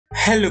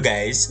Hello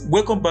guys,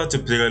 welcome back to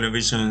Player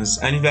Innovations,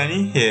 and if you are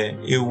new here,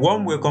 a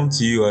warm welcome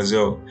to you as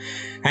well.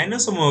 I know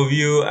some of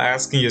you are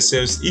asking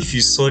yourselves if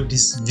you saw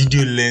this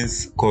video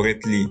length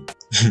correctly.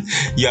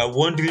 You are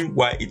wondering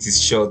why it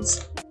is short.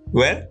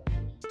 Well,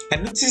 I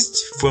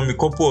noticed from a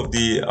couple of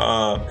the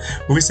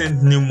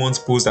recent new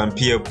month posts and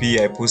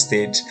PLP I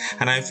posted,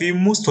 and I feel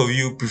most of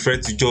you prefer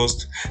to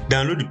just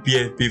download the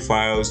PLP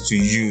files to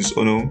use,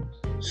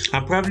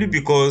 and probably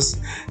because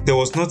there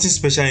was nothing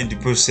special in the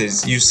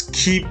process, you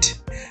skipped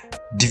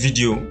the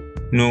video.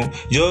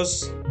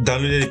 Just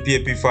downloaded the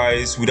PLP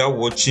files without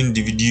watching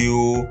the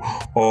video,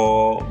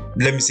 or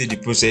let me say the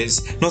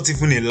process, not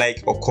even a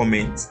like or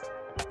comment.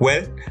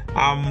 Well,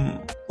 I'm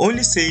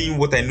only saying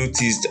what I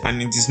noticed,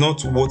 and it is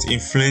not what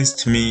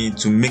influenced me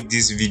to make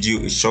this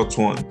video a short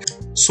one.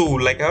 So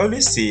like I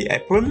always say, I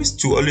promise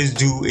to always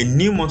do a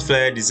new month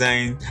flyer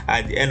design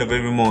at the end of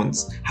every month,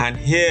 and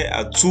here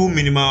are two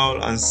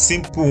minimal and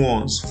simple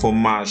ones for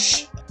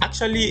March.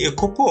 Actually, a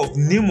couple of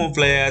new month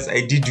flyers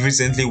I did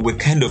recently were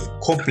kind of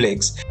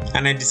complex,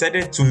 and I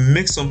decided to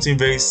make something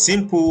very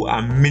simple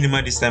and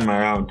minimal this time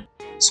around.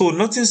 So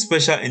nothing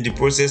special in the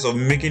process of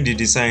making the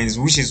designs,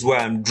 which is why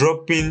I'm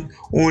dropping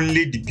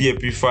only the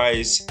PLP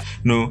files,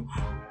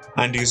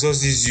 and the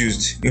resources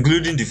used,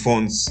 including the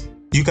fonts.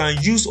 You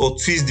can use or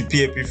twist the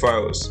PLP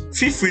files.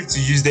 Feel free to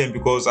use them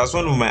because as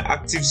one of my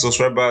active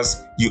subscribers,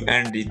 you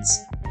earned it.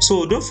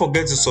 So don't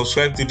forget to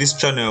subscribe to this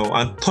channel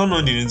and turn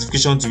on the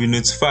notification to be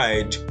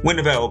notified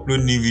whenever I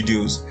upload new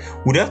videos.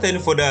 Without any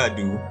further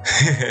ado,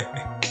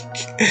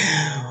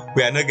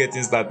 we are not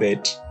getting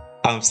started.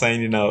 I'm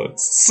signing out.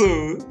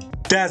 So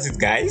that's it,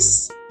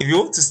 guys. If you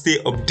want to stay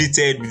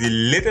updated with the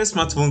latest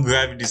smartphone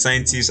graphic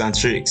design tips and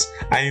tricks,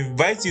 I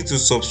invite you to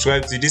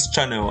subscribe to this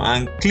channel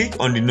and click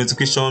on the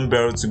notification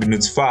bell to be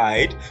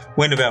notified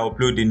whenever I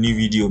upload a new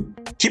video.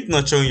 Keep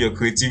nurturing your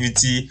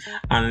creativity,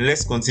 and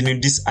let's continue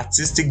this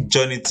artistic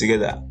journey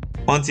together.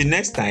 Until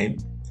next time,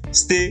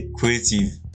 stay creative.